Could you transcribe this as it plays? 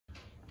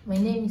My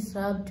name is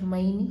Rahab.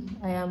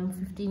 I am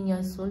 15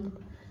 years old.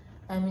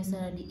 I'm in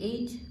standard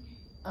 8.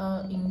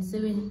 In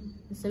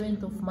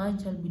 7th of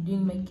March, I'll be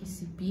doing my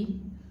KCP.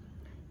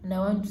 And I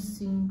want to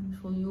sing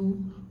for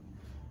you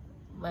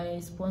my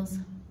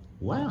sponsor.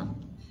 Wow.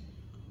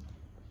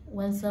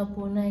 Once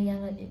upon a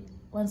younger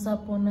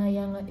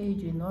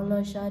age, when all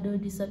our shadow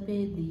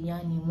disappeared, the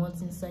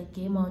animals inside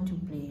came out to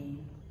play.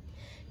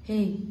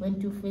 Hey, when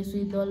to face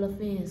with all of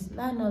face,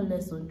 learn a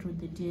lesson through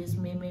the tears,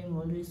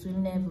 memories will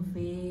never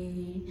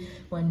fade.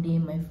 One day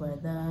my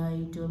father,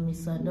 he told me,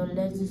 son, don't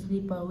let you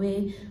slip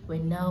away.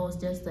 When I was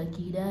just a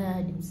kid, I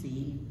heard him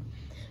say,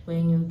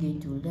 when you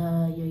get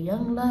older, your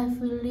young life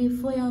will live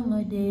for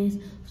younger days.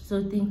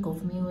 So think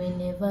of me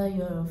whenever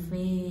you're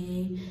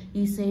afraid.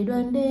 He said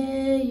one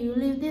day you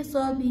leave this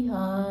all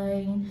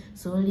behind.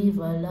 So live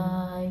a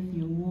life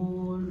you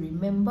will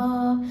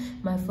remember.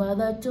 My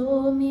father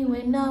told me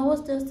when I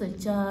was just a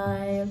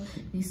child,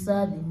 these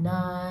are the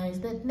nights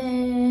that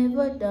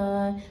never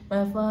die.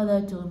 My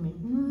father told me,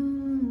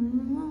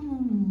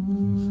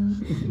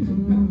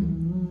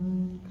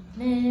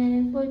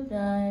 never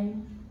die.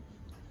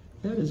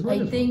 That is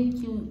wonderful. I thank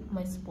you,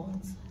 my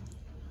sponsor.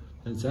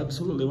 That's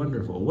absolutely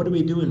wonderful. What are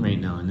we doing right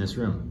now in this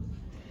room?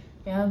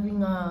 We're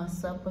having a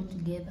supper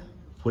together.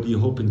 What are you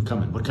hoping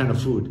coming? What kind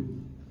of food?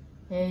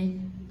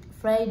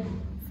 Fried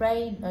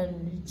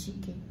and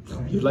chicken.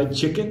 You like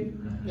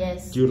chicken?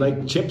 Yes. Do you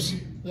like chips?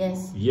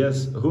 Yes.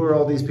 Yes. Who are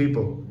all these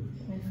people?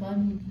 My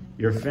family.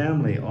 Your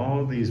family.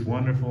 All these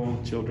wonderful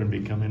children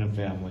becoming a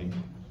family.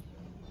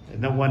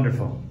 Isn't that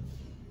wonderful?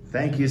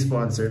 Thank you,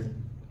 sponsor.